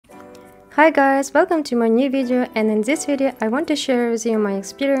Hi guys, welcome to my new video, and in this video I want to share with you my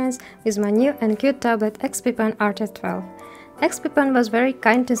experience with my new and cute tablet xppen Artist 12. xppen was very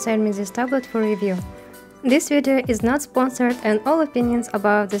kind to send me this tablet for review. This video is not sponsored and all opinions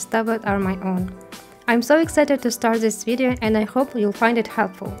about this tablet are my own. I'm so excited to start this video and I hope you'll find it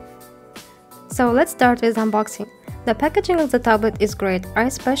helpful. So let's start with unboxing. The packaging of the tablet is great, I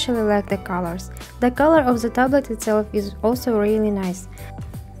especially like the colors. The color of the tablet itself is also really nice.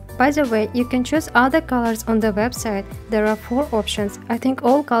 By the way, you can choose other colors on the website. There are 4 options. I think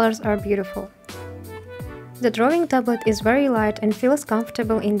all colors are beautiful. The drawing tablet is very light and feels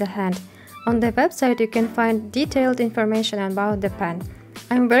comfortable in the hand. On the website you can find detailed information about the pen.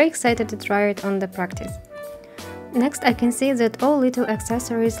 I'm very excited to try it on the practice. Next, I can see that all little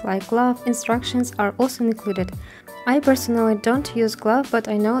accessories like glove instructions are also included. I personally don't use glove, but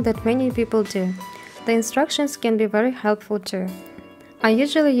I know that many people do. The instructions can be very helpful too. I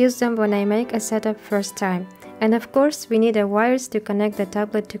usually use them when I make a setup first time, and of course we need wires to connect the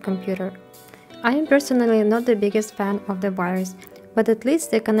tablet to computer. I am personally not the biggest fan of the wires, but at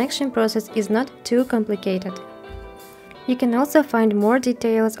least the connection process is not too complicated. You can also find more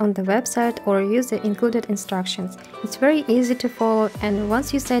details on the website or use the included instructions. It's very easy to follow, and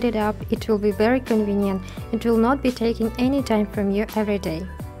once you set it up, it will be very convenient. It will not be taking any time from you every day.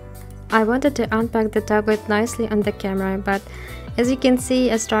 I wanted to unpack the tablet nicely on the camera, but as you can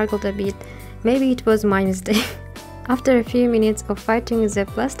see, I struggled a bit. Maybe it was my mistake. After a few minutes of fighting with the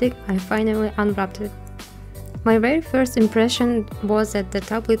plastic, I finally unwrapped it. My very first impression was that the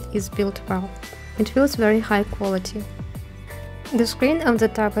tablet is built well. It feels very high quality. The screen of the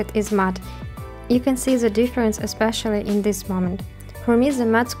tablet is matte. You can see the difference especially in this moment. For me, the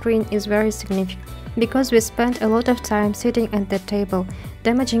matte screen is very significant, because we spend a lot of time sitting at the table,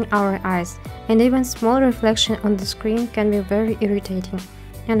 damaging our eyes, and even small reflection on the screen can be very irritating,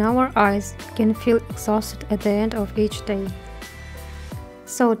 and our eyes can feel exhausted at the end of each day.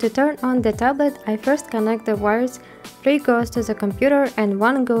 So to turn on the tablet, I first connect the wires. 3 goes to the computer and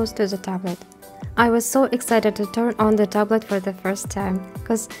 1 goes to the tablet. I was so excited to turn on the tablet for the first time,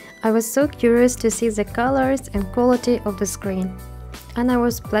 because I was so curious to see the colors and quality of the screen. And I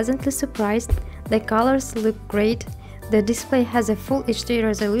was pleasantly surprised. The colors look great, the display has a full HD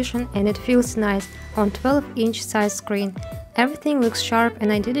resolution and it feels nice on 12-inch size screen. Everything looks sharp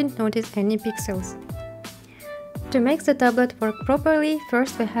and I didn't notice any pixels. To make the tablet work properly,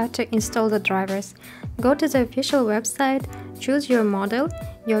 first we have to install the drivers. Go to the official website, choose your model,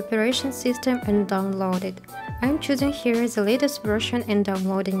 your operation system and download it. I'm choosing here the latest version and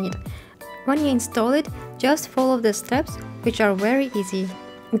downloading it. When you install it, just follow the steps, which are very easy.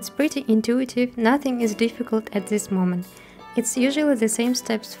 It's pretty intuitive, nothing is difficult at this moment. It's usually the same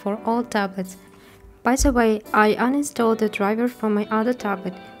steps for all tablets. By the way, I uninstalled the driver from my other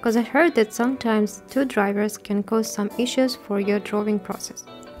tablet, because I heard that sometimes 2 drivers can cause some issues for your drawing process.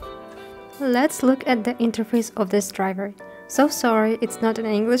 Let's look at the interface of this driver. So sorry, it's not in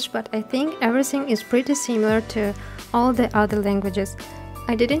English, but I think everything is pretty similar to all the other languages.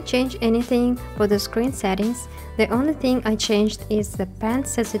 I didn't change anything for the screen settings. The only thing I changed is the pen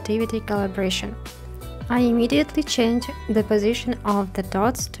sensitivity calibration. I immediately changed the position of the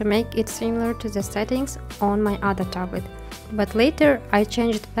dots to make it similar to the settings on my other tablet. But later I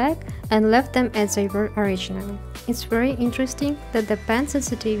changed back and left them as they were originally. It's very interesting that the pen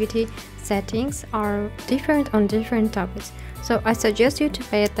sensitivity settings are different on different tablets, so I suggest you to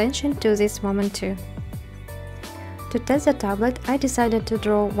pay attention to this moment too. To test the tablet, I decided to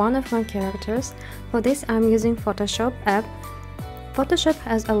draw one of my characters. For this I'm using Photoshop app. Photoshop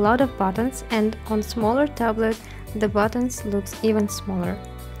has a lot of buttons, and on smaller tablet the buttons looks even smaller.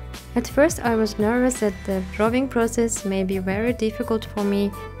 At first I was nervous that the drawing process may be very difficult for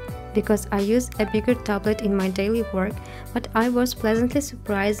me because I use a bigger tablet in my daily work, but I was pleasantly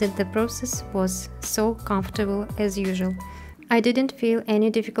surprised that the process was so comfortable as usual. I didn't feel any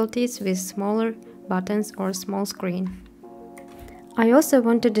difficulties with smaller buttons or small screen. I also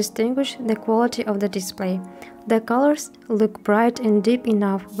want to distinguish the quality of the display. The colors look bright and deep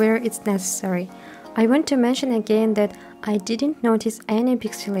enough where it's necessary. I want to mention again that I didn't notice any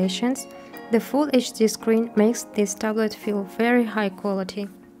pixelations. The full HD screen makes this tablet feel very high quality.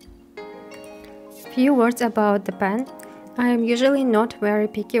 Few words about the pen. I am usually not very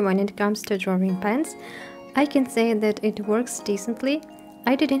picky when it comes to drawing pens. I can say that it works decently.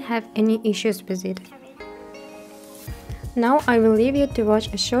 I didn't have any issues with it. Now I will leave you to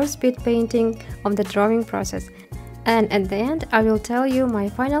watch a short speed painting of the drawing process, and at the end I will tell you my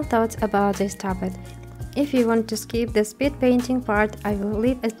final thoughts about this tablet. If you want to skip the speed painting part, I will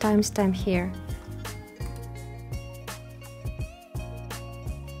leave a timestamp here.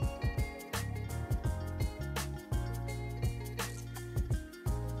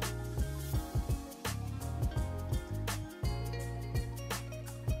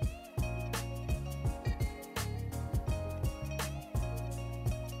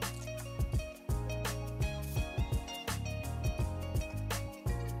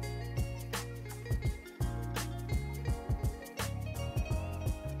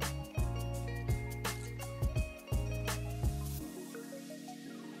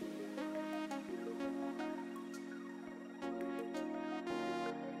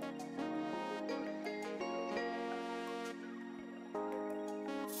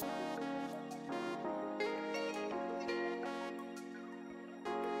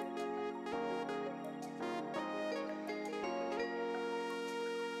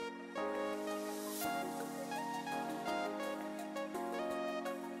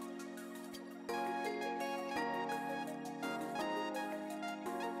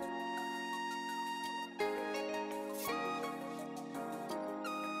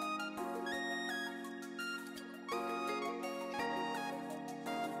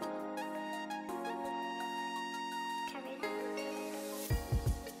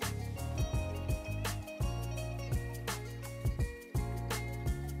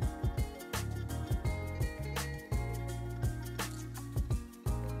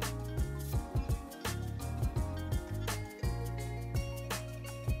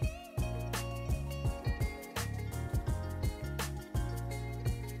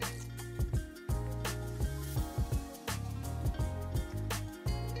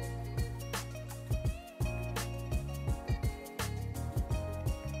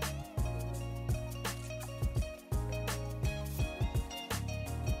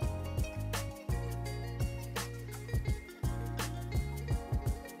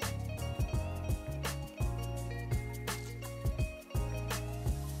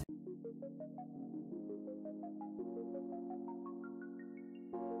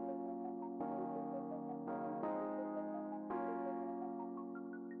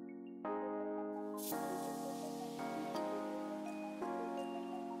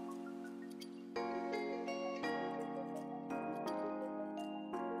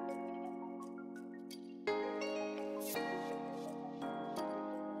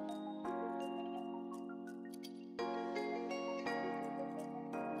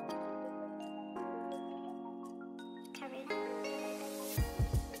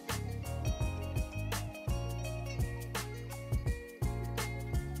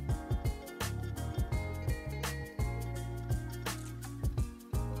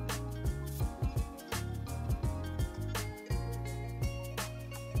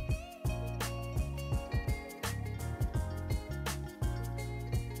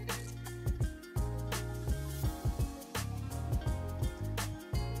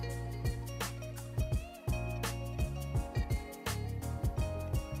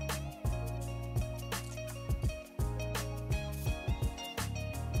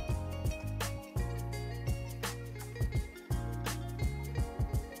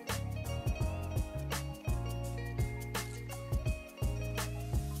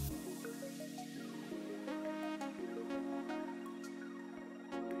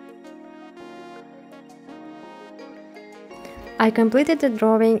 I completed the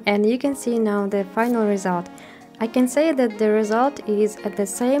drawing and you can see now the final result. I can say that the result is at the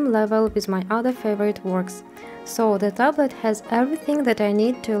same level with my other favorite works. So the tablet has everything that I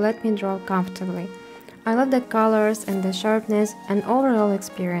need to let me draw comfortably. I love the colors and the sharpness and overall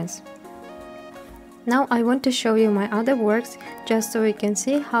experience. Now I want to show you my other works just so you can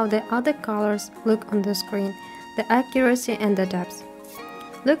see how the other colors look on the screen, the accuracy and the depth.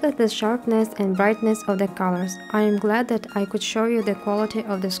 Look at the sharpness and brightness of the colors. I am glad that I could show you the quality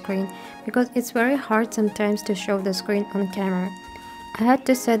of the screen because it's very hard sometimes to show the screen on camera. I had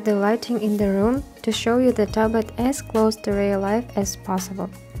to set the lighting in the room to show you the tablet as close to real life as possible.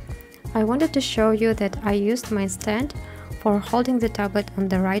 I wanted to show you that I used my stand for holding the tablet on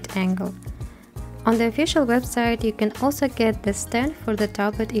the right angle. On the official website you can also get the stand for the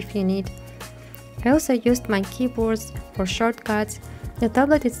tablet if you need. I also used my keyboards for shortcuts. The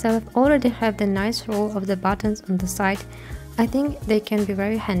tablet itself already have the nice roll of the buttons on the side. I think they can be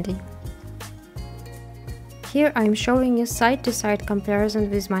very handy. Here I am showing you side-to-side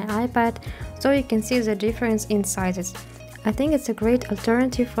comparison with my iPad so you can see the difference in sizes. I think it's a great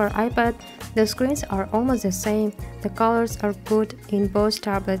alternative for iPad. The screens are almost the same, the colors are good in both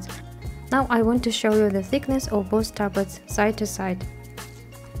tablets. Now I want to show you the thickness of both tablets side to side.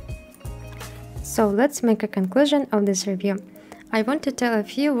 So let's make a conclusion of this review. I want to tell a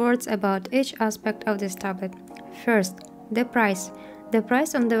few words about each aspect of this tablet. First, the price. The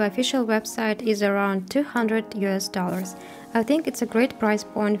price on the official website is around $200 US. I think it's a great price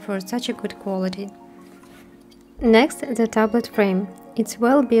point for such a good quality. Next, the tablet frame. It's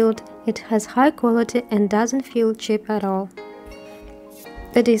well built, it has high quality and doesn't feel cheap at all.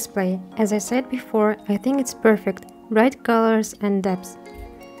 The display. As I said before, I think it's perfect, bright colors and depth.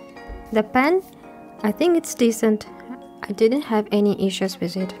 The pen. I think it's decent. I didn't have any issues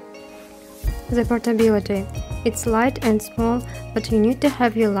with it. The portability. It's light and small, but you need to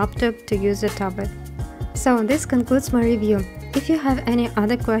have your laptop to use the tablet. So this concludes my review. If you have any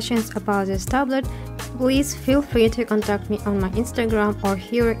other questions about this tablet, please feel free to contact me on my Instagram or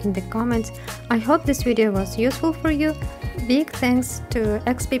here in the comments. I hope this video was useful for you. Big thanks to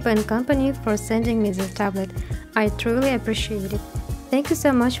xppen company for sending me this tablet. I truly appreciate it. Thank you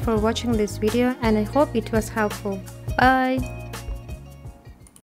so much for watching this video and I hope it was helpful. Bye!